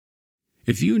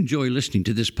If you enjoy listening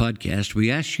to this podcast, we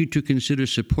ask you to consider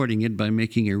supporting it by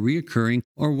making a recurring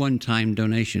or one-time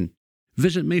donation.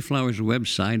 Visit Mayflower's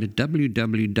website at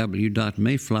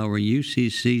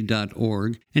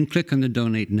www.mayflowerucc.org and click on the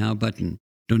Donate Now button.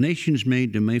 Donations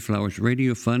made to Mayflower's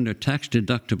Radio Fund are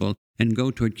tax-deductible and go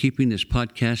toward keeping this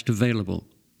podcast available.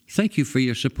 Thank you for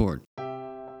your support.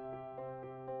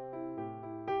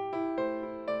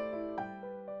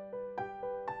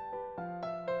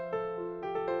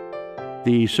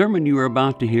 The sermon you are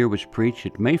about to hear was preached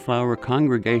at Mayflower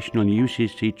Congregational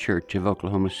UCC Church of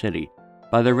Oklahoma City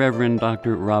by the Reverend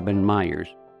Dr. Robin Myers,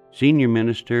 senior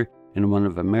minister in one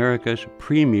of America's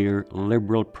premier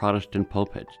liberal Protestant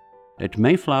pulpits. At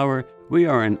Mayflower, we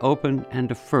are an open and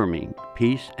affirming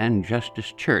peace and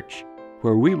justice church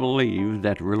where we believe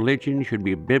that religion should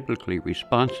be biblically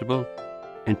responsible,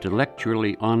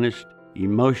 intellectually honest,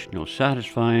 emotionally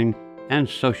satisfying, and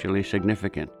socially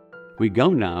significant. We go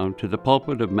now to the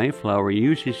pulpit of Mayflower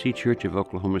UCC Church of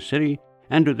Oklahoma City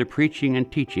and to the preaching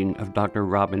and teaching of Dr.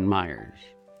 Robin Myers.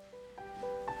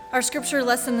 Our scripture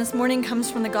lesson this morning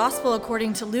comes from the Gospel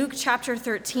according to Luke chapter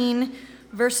 13,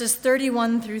 verses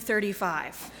 31 through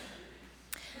 35.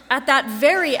 At that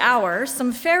very hour,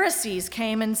 some Pharisees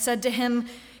came and said to him,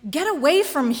 "Get away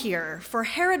from here, for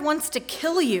Herod wants to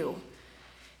kill you."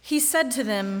 He said to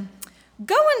them,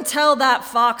 "Go and tell that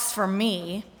fox for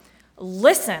me.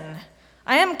 Listen,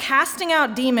 I am casting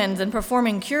out demons and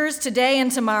performing cures today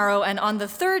and tomorrow, and on the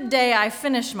third day I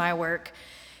finish my work.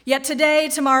 Yet today,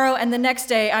 tomorrow, and the next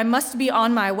day I must be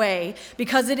on my way,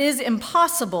 because it is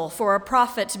impossible for a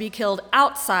prophet to be killed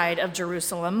outside of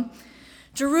Jerusalem.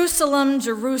 Jerusalem,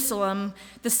 Jerusalem,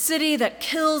 the city that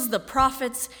kills the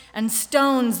prophets and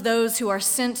stones those who are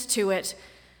sent to it.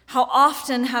 How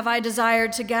often have I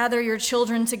desired to gather your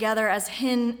children together as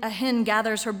a hen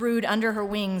gathers her brood under her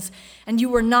wings, and you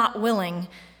were not willing.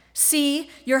 See,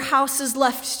 your house is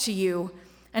left to you.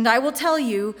 And I will tell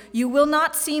you, you will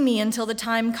not see me until the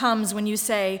time comes when you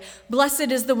say,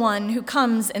 'Blessed is the one who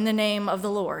comes in the name of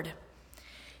the Lord.'"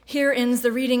 Here ends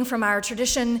the reading from our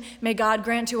tradition. May God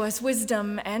grant to us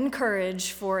wisdom and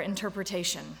courage for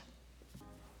interpretation.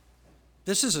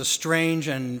 This is a strange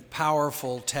and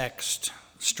powerful text.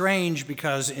 Strange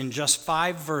because in just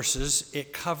 5 verses,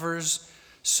 it covers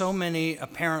so many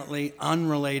apparently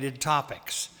unrelated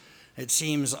topics. It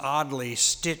seems oddly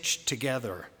stitched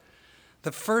together.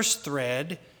 The first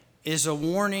thread is a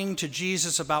warning to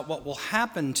Jesus about what will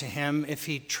happen to him if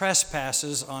he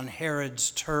trespasses on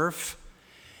Herod's turf.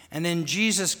 And then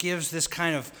Jesus gives this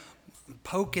kind of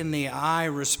poke in the eye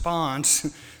response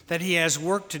that he has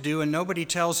work to do and nobody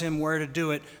tells him where to do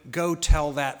it. Go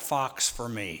tell that fox for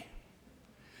me.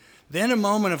 Then a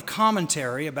moment of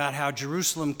commentary about how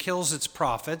Jerusalem kills its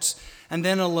prophets, and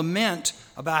then a lament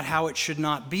about how it should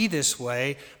not be this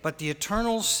way, but the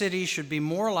eternal city should be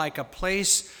more like a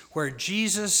place where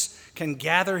Jesus can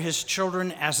gather his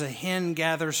children as a hen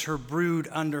gathers her brood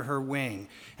under her wing.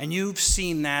 And you've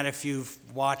seen that if you've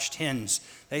watched hens.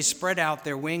 They spread out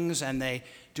their wings and they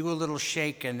do a little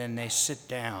shake and then they sit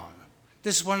down.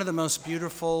 This is one of the most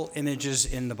beautiful images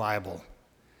in the Bible.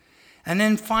 And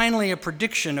then finally, a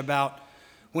prediction about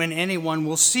when anyone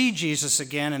will see Jesus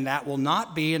again, and that will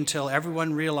not be until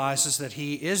everyone realizes that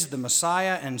he is the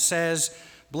Messiah and says,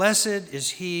 "Blessed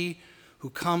is he who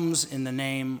comes in the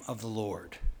name of the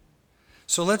Lord."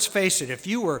 So let's face it, if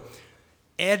you were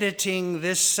editing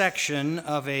this section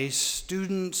of a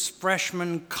student's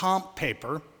freshman comp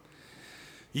paper,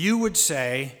 you would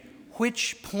say,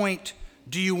 which point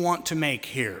do you want to make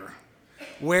here?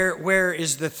 Where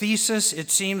is the thesis?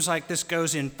 It seems like this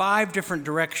goes in 5 different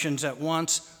directions at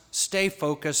once. Stay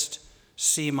focused,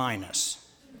 C-.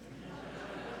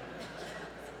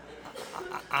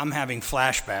 I'm having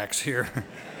flashbacks here.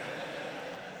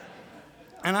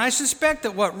 And I suspect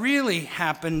that what really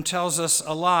happened tells us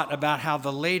a lot about how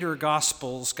the later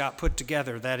Gospels got put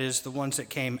together, that is, the ones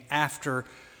that came after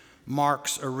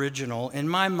Mark's original. In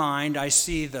my mind, I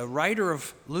see the writer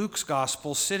of Luke's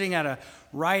Gospel sitting at a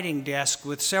writing desk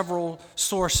with several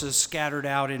sources scattered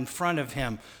out in front of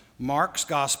him. Mark's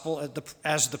Gospel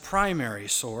as the primary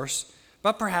source,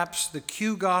 but perhaps the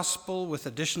Q Gospel with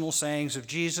additional sayings of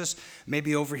Jesus,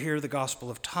 maybe over here the Gospel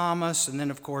of Thomas, and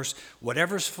then, of course,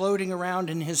 whatever's floating around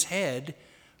in his head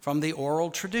from the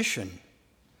oral tradition.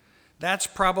 That's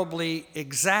probably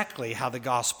exactly how the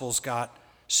Gospels got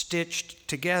stitched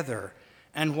together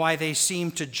and why they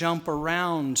seem to jump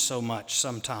around so much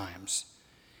sometimes.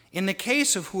 In the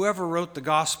case of whoever wrote the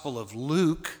Gospel of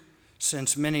Luke,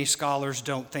 since many scholars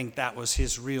don't think that was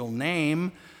his real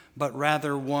name, but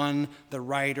rather one the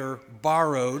writer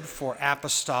borrowed for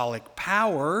apostolic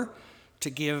power to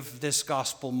give this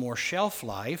gospel more shelf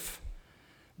life,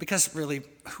 because really,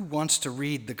 who wants to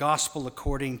read the gospel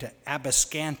according to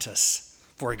Abascantus,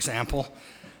 for example?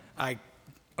 I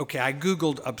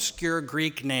Googled obscure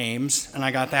Greek names, and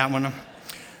I got that one.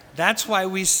 That's why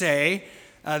we say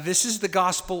this is the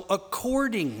gospel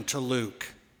according to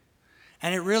Luke.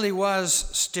 And it really was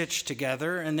stitched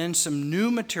together, and then some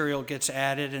new material gets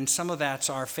added, and some of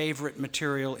that's our favorite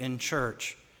material in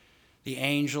church. The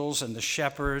angels and the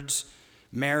shepherds,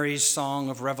 Mary's song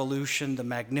of revolution, the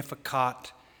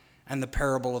Magnificat, and the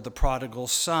parable of the prodigal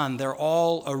son. They're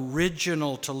all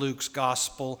original to Luke's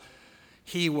gospel.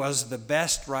 He was the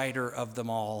best writer of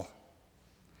them all.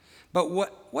 But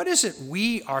what is it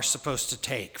we are supposed to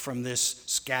take from this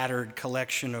scattered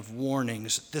collection of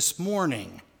warnings this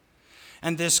morning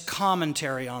and this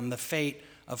commentary on the fate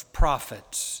of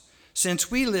prophets, since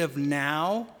we live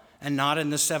now and not in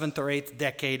the 7th or 8th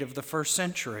decade of the 1st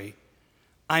century?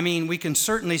 I mean, we can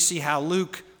certainly see how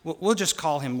Luke, we'll just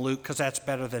call him Luke because that's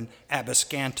better than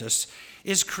Abascantus,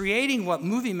 is creating what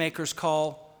movie makers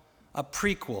call a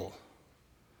prequel.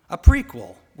 A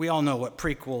prequel. We all know what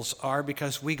prequels are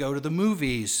because we go to the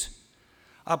movies.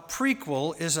 A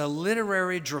prequel is a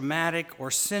literary, dramatic, or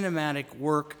cinematic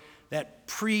work that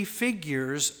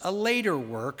prefigures a later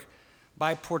work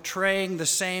by portraying the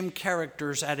same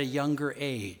characters at a younger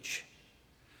age.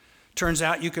 Turns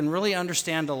out you can really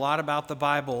understand a lot about the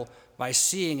Bible by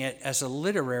seeing it as a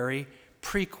literary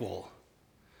prequel.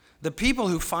 The people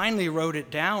who finally wrote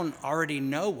it down already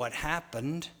know what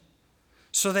happened,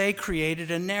 so they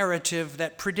created a narrative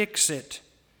that predicts it.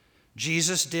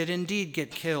 Jesus did indeed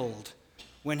get killed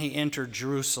when he entered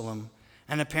Jerusalem,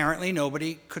 and apparently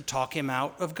nobody could talk him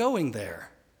out of going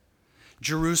there.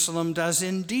 Jerusalem does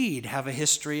indeed have a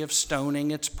history of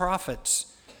stoning its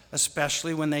prophets,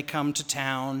 especially when they come to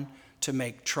town to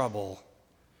make trouble.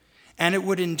 And it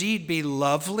would indeed be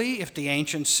lovely if the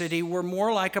ancient city were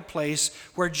more like a place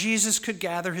where Jesus could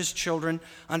gather his children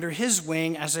under his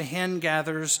wing as a hen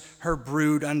gathers her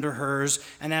brood under hers.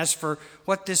 And as for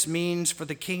what this means for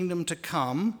the kingdom to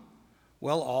come,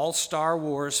 well, all Star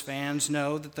Wars fans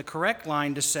know that the correct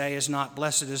line to say is not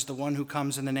 "Blessed is the one who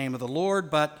comes in the name of the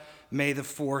Lord," but "May the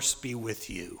force be with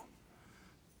you."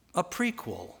 A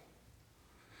prequel.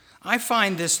 I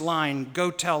find this line, "Go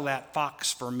tell that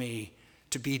fox for me,"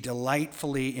 to be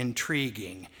delightfully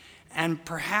intriguing, and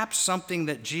perhaps something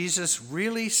that Jesus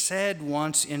really said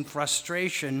once in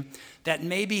frustration that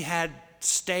maybe had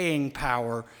staying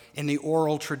power in the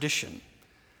oral tradition.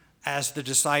 As the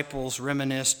disciples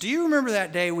reminisce, "Do you remember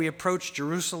that day we approached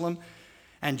Jerusalem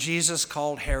and Jesus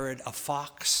called Herod a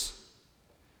fox?"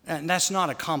 And that's not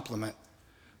a compliment,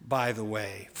 by the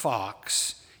way,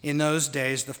 fox. In those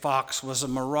days, the fox was a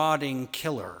marauding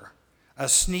killer, a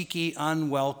sneaky,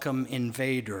 unwelcome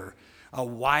invader, a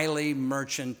wily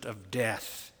merchant of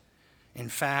death. In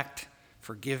fact,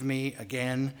 forgive me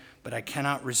again, but I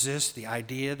cannot resist the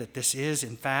idea that this is,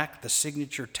 in fact, the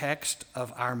signature text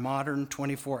of our modern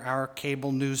 24-hour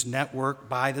cable news network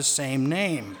by the same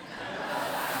name.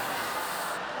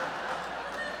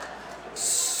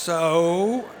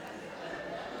 So,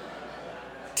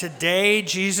 today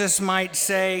Jesus might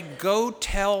say, "Go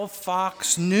tell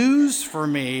Fox News for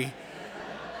me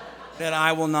that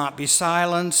I will not be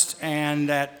silenced and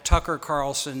that Tucker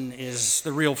Carlson is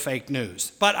the real fake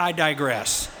news." But I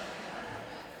digress.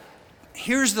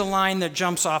 Here's the line that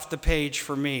jumps off the page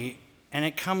for me, and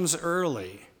it comes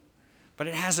early, but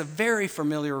it has a very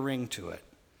familiar ring to it.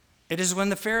 It is when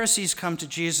the Pharisees come to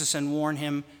Jesus and warn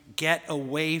him, "Get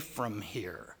away from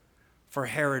here, for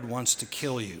Herod wants to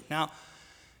kill you." Now,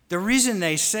 the reason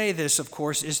they say this, of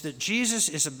course, is that Jesus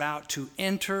is about to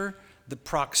enter the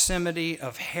proximity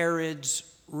of Herod's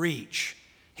reach,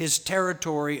 his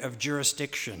territory of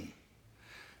jurisdiction.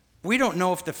 We don't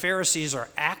know if the Pharisees are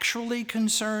actually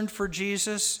concerned for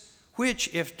Jesus, which,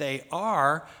 if they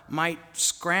are, might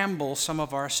scramble some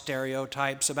of our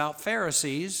stereotypes about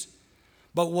Pharisees.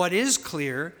 But what is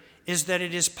clear is that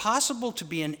it is possible to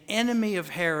be an enemy of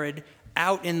Herod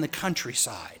out in the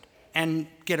countryside and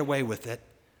get away with it.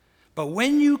 But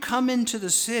when you come into the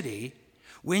city,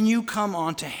 when you come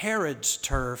onto Herod's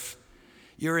turf,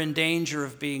 you're in danger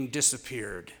of being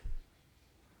disappeared.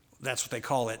 That's what they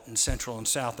call it in Central and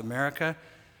South America.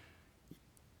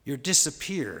 You're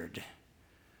disappeared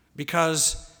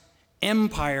because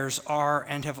empires are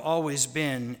and have always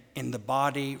been in the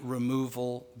body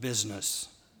removal business.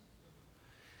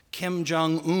 Kim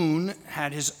Jong-un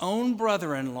had his own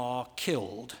brother-in-law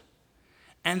killed,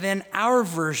 and then our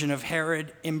version of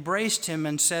Herod embraced him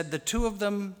and said the two of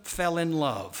them fell in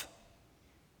love.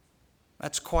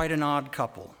 That's quite an odd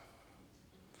couple.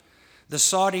 The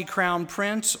Saudi crown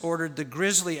prince ordered the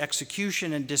grisly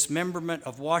execution and dismemberment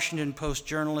of Washington Post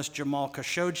journalist Jamal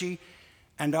Khashoggi,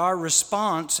 and our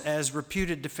response as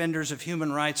reputed defenders of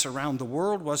human rights around the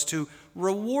world was to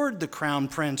reward the crown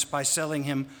prince by selling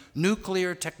him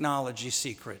nuclear technology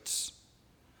secrets,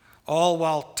 all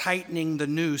while tightening the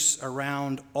noose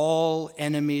around all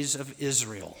enemies of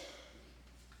Israel.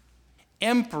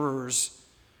 Emperors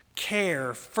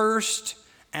care first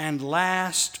and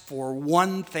last for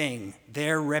one thing,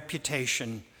 their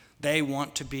reputation. They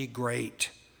want to be great,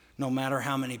 no matter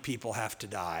how many people have to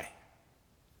die.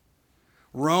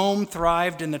 Rome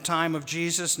thrived in the time of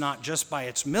Jesus not just by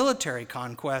its military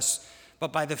conquests,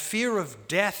 but by the fear of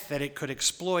death that it could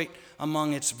exploit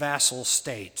among its vassal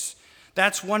states.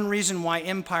 That's one reason why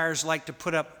empires like to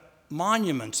put up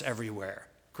monuments everywhere,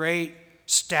 great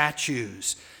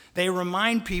statues. They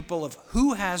remind people of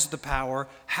who has the power,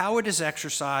 how it is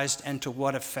exercised, and to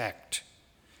what effect.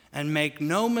 And make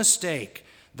no mistake,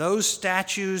 those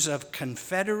statues of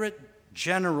Confederate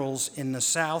generals in the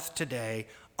South today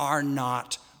are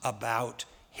not about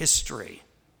history.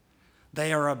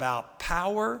 They are about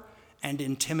power and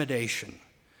intimidation.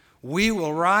 We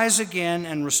will rise again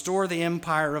and restore the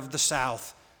empire of the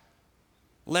South.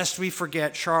 Lest we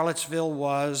forget, Charlottesville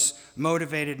was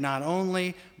motivated not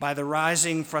only by the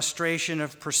rising frustration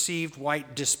of perceived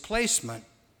white displacement,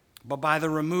 but by the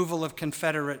removal of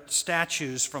Confederate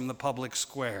statues from the public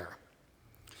square.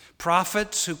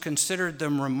 Prophets who considered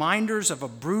them reminders of a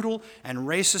brutal and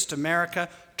racist America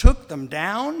took them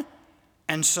down,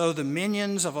 and so the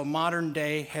minions of a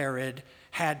modern-day Herod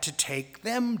had to take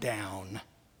them down.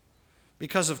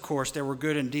 Because, of course, there were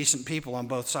good and decent people on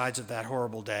both sides of that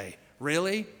horrible day.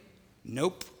 Really?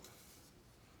 Nope.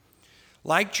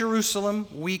 Like Jerusalem,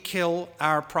 we kill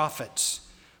our prophets.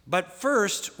 But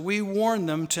first, we warn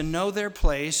them to know their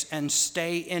place and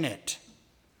stay in it.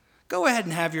 Go ahead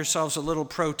and have yourselves a little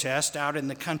protest out in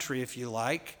the country if you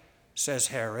like, says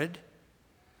Herod.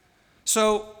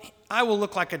 So I will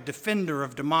look like a defender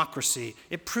of democracy.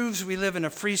 It proves we live in a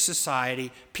free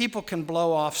society. People can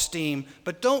blow off steam,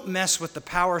 but don't mess with the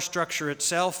power structure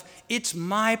itself. It's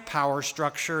my power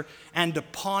structure, and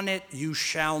upon it you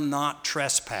shall not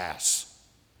trespass.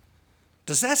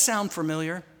 Does that sound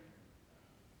familiar?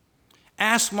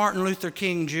 Ask Martin Luther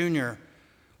King Jr.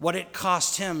 what it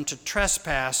cost him to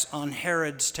trespass on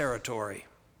Herod's territory.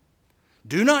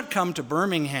 Do not come to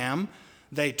Birmingham,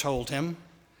 they told him.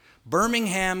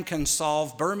 Birmingham can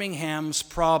solve Birmingham's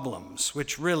problems,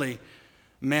 which really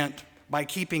meant by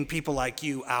keeping people like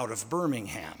you out of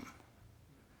Birmingham.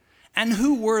 And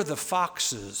who were the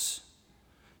foxes?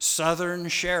 Southern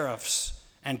sheriffs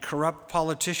and corrupt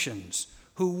politicians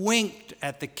who winked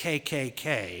at the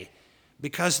KKK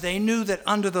because they knew that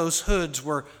under those hoods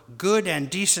were good and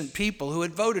decent people who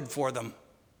had voted for them.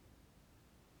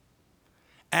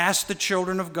 Ask the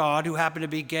children of God who happen to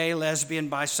be gay, lesbian,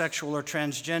 bisexual, or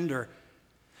transgender.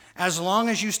 As long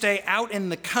as you stay out in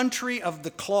the country of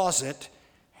the closet,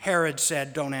 Herod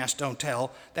said, don't ask, don't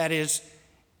tell. That is,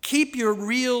 keep your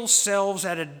real selves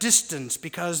at a distance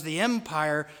because the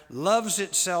empire loves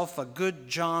itself a good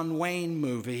John Wayne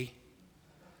movie.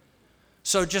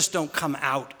 So just don't come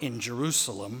out in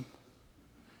Jerusalem.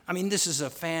 I mean, this is a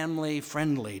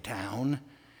family-friendly town,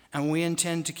 and we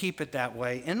intend to keep it that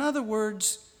way. In other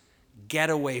words, get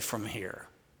away from here.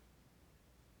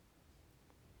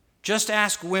 Just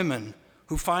ask women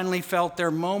who finally felt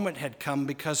their moment had come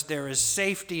because there is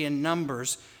safety in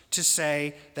numbers to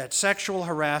say that sexual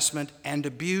harassment and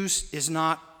abuse is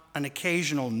not an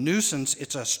occasional nuisance,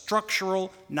 it's a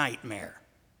structural nightmare.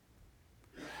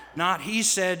 Not he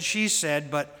said, she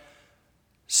said, but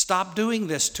stop doing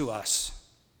this to us.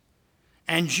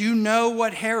 And you know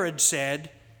what Herod said,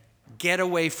 get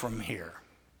away from here.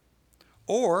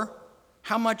 Or,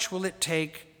 how much will it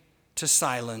take to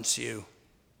silence you?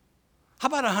 How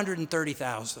about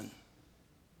 130,000?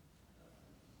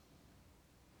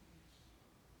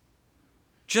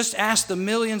 Just ask the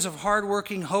millions of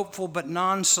hardworking, hopeful, but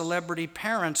non-celebrity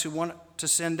parents who want to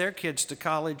send their kids to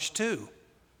college too,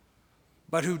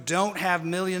 but who don't have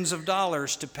millions of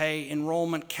dollars to pay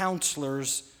enrollment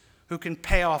counselors who can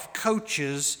pay off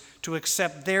coaches to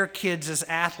accept their kids as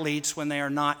athletes when they are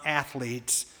not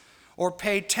athletes, or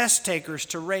pay test takers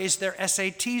to raise their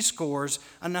SAT scores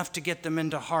enough to get them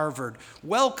into Harvard.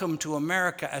 Welcome to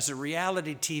America as a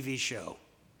reality TV show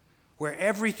where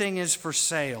everything is for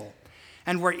sale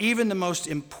and where even the most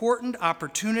important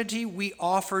opportunity we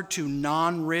offer to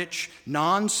non-rich,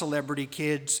 non-celebrity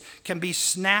kids can be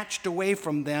snatched away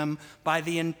from them by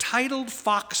the entitled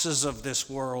foxes of this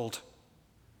world.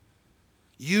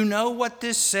 You know what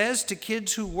this says to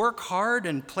kids who work hard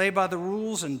and play by the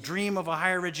rules and dream of a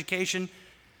higher education?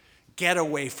 Get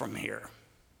away from here.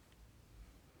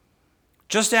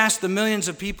 Just ask the millions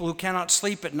of people who cannot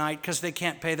sleep at night because they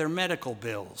can't pay their medical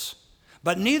bills.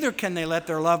 But neither can they let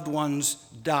their loved ones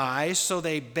die, so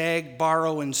they beg,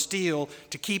 borrow, and steal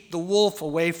to keep the wolf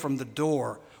away from the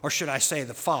door, or should I say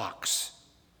the fox,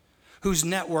 whose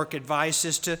network advice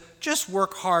is to just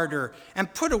work harder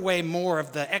and put away more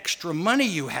of the extra money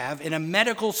you have in a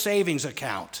medical savings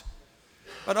account.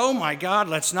 But oh my God,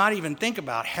 let's not even think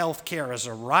about health care as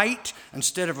a right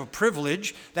instead of a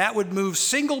privilege. That would move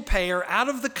single payer out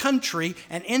of the country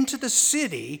and into the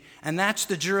city, and that's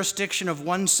the jurisdiction of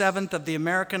 1/7 of the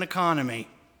American economy.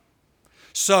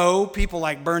 So people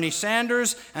like Bernie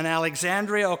Sanders and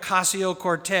Alexandria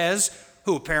Ocasio-Cortez,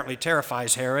 who apparently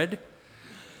terrifies Herod,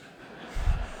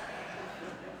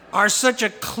 are such a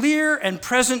clear and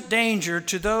present danger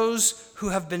to those who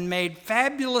have been made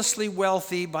fabulously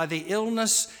wealthy by the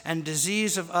illness and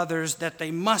disease of others that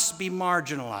they must be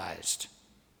marginalized.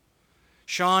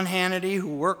 Sean Hannity, who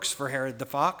works for Herod the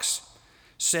Fox,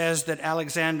 says that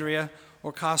Alexandria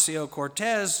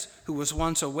Ocasio-Cortez, who was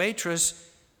once a waitress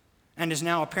and is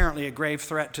now apparently a grave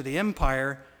threat to the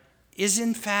empire, is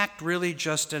in fact really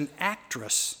just an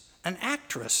actress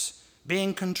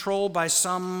being controlled by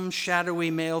some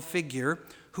shadowy male figure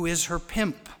who is her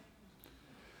pimp,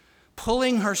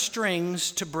 pulling her strings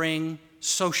to bring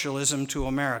socialism to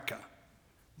America.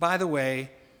 By the way,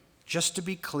 just to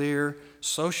be clear,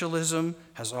 socialism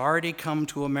has already come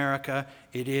to America.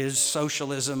 It is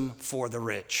socialism for the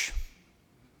rich.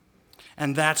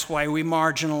 And that's why we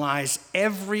marginalize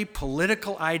every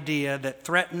political idea that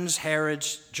threatens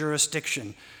Herod's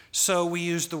jurisdiction. So we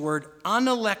use the word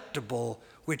unelectable,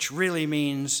 which really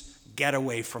means get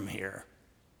away from here.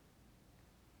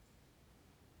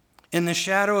 In the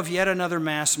shadow of yet another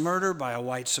mass murder by a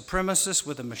white supremacist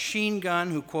with a machine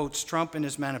gun who quotes Trump in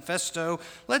his manifesto,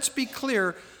 let's be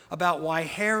clear about why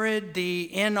Herod, the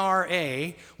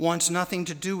NRA, wants nothing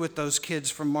to do with those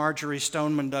kids from Marjory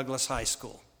Stoneman Douglas High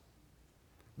School.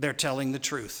 They're telling the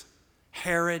truth.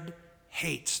 Herod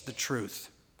hates the truth.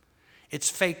 It's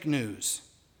fake news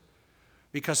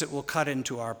because it will cut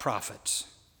into our profits.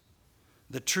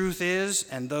 The truth is,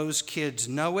 and those kids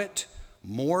know it,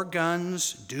 more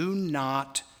guns do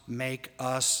not make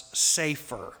us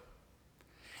safer.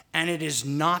 And it is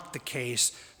not the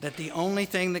case that the only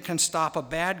thing that can stop a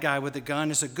bad guy with a gun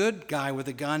is a good guy with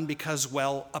a gun, because,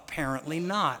 well, apparently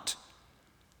not.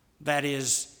 That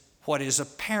is what is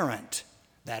apparent.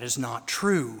 That is not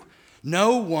true.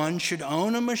 No one should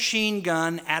own a machine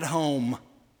gun at home.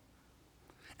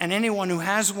 And anyone who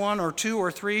has one or two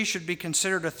or three should be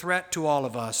considered a threat to all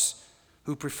of us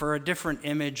who prefer a different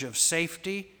image of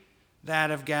safety, that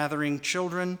of gathering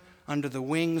children under the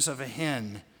wings of a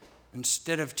hen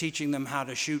instead of teaching them how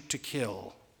to shoot to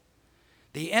kill.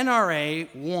 The NRA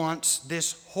wants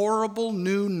this horrible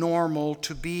new normal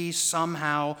to be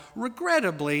somehow,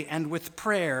 regrettably and with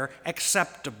prayer,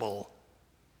 acceptable.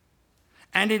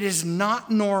 And it is not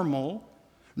normal,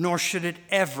 nor should it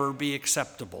ever be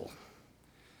acceptable.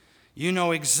 You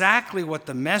know exactly what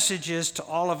the message is to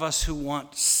all of us who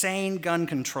want sane gun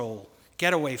control.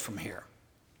 Get away from here.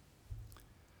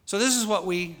 So this is what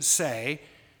we say.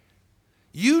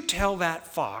 You tell that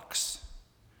fox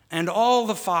and all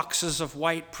the foxes of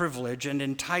white privilege and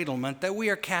entitlement that we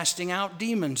are casting out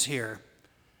demons here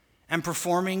and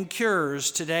performing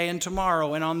cures today and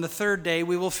tomorrow, and on the third day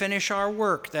we will finish our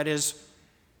work, that is,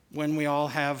 when we all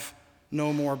have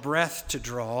no more breath to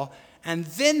draw, and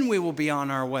then we will be on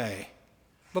our way.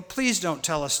 But please don't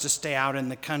tell us to stay out in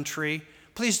the country.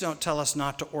 Please don't tell us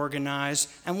not to organize.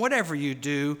 And whatever you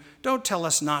do, don't tell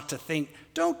us not to think.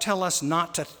 Don't tell us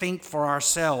not to think for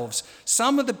ourselves.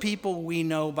 Some of the people we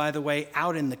know, by the way,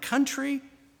 out in the country,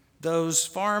 those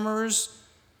farmers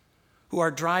who are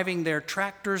driving their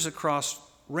tractors across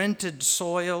rented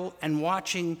soil and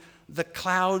watching the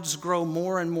clouds grow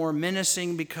more and more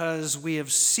menacing because we have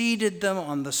seeded them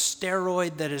on the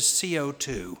steroid that is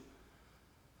CO2.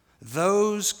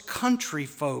 Those country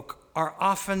folk are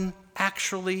often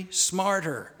actually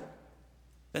smarter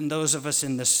than those of us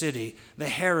in the city, the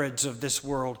Herods of this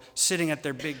world, sitting at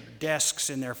their big desks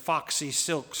in their foxy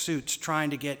silk suits trying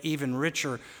to get even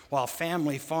richer while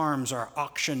family farms are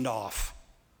auctioned off.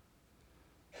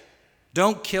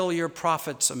 Don't kill your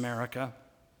prophets, America.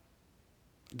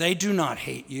 They do not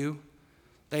hate you.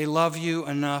 They love you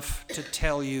enough to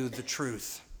tell you the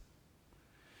truth.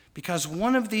 Because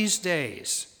one of these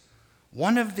days,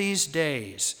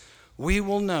 we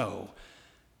will know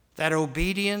that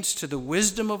obedience to the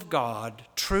wisdom of God,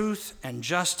 truth and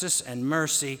justice and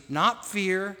mercy, not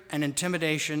fear and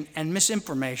intimidation and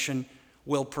misinformation,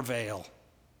 will prevail.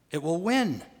 It will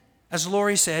win. As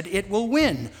Lori said, it will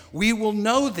win. We will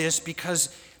know this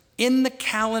because in the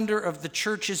calendar of the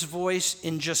church's voice,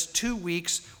 in just 2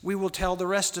 weeks, we will tell the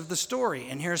rest of the story.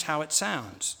 And here's how it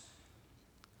sounds.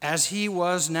 As he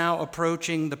was now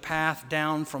approaching the path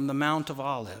down from the Mount of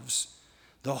Olives,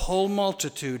 the whole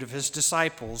multitude of his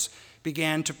disciples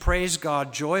began to praise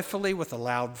God joyfully with a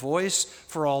loud voice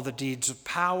for all the deeds of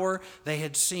power they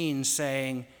had seen,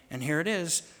 saying, and here it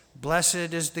is,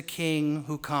 "Blessed is the King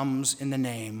who comes in the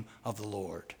name of the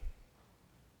Lord."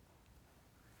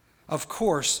 Of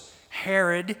course,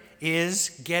 Herod is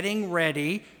getting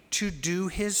ready to do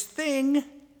his thing.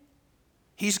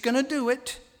 He's going to do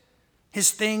it. His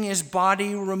thing is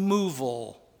body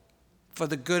removal for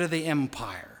the good of the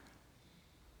empire.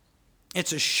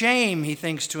 It's a shame, he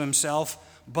thinks to himself,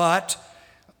 but,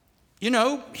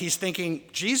 he's thinking,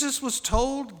 Jesus was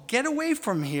told, get away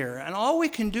from here, and all we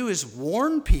can do is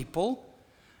warn people.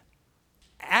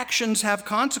 Actions have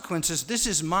consequences. This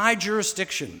is my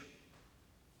jurisdiction.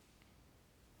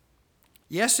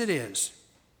 Yes, it is,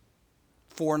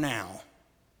 for now,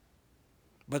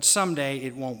 but someday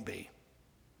it won't be.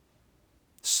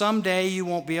 Someday you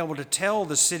won't be able to tell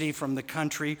the city from the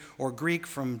country, or Greek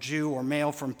from Jew, or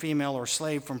male from female, or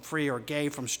slave from free, or gay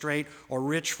from straight, or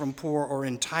rich from poor, or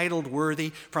entitled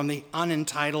worthy from the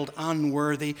unentitled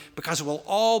unworthy, because it will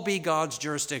all be God's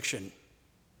jurisdiction.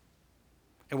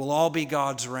 It will all be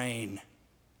God's reign.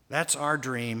 That's our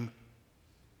dream.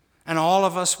 And all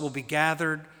of us will be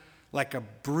gathered like a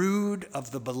brood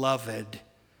of the beloved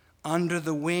under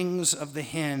the wings of the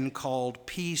hen called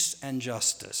peace and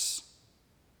justice.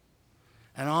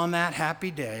 And on that happy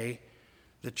day,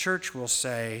 the church will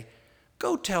say,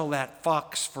 "Go tell that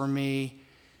fox for me,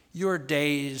 your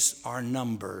days are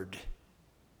numbered.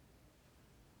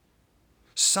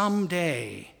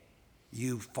 Someday,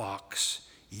 you fox,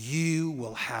 you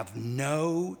will have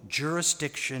no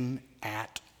jurisdiction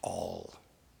at all."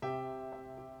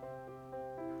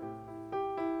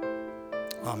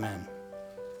 Amen.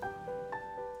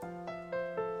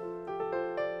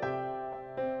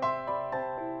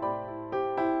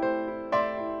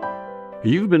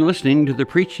 You've been listening to the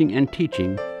preaching and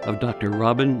teaching of Dr.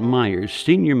 Robin Myers,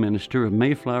 Senior Minister of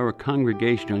Mayflower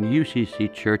Congregational UCC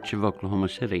Church of Oklahoma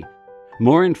City.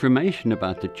 More information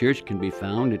about the church can be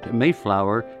found at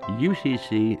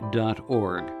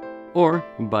mayflowerucc.org or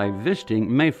by visiting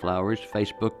Mayflower's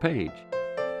Facebook page.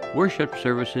 Worship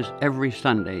services every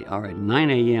Sunday are at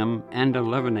 9 a.m. and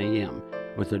 11 a.m.,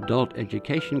 with adult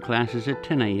education classes at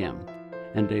 10 a.m.,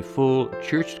 and a full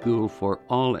church school for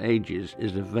all ages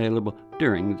is available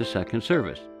during the second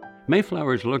service.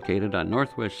 Mayflower is located on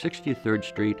Northwest 63rd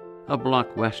Street, a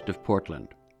block west of Portland.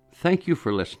 Thank you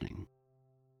for listening.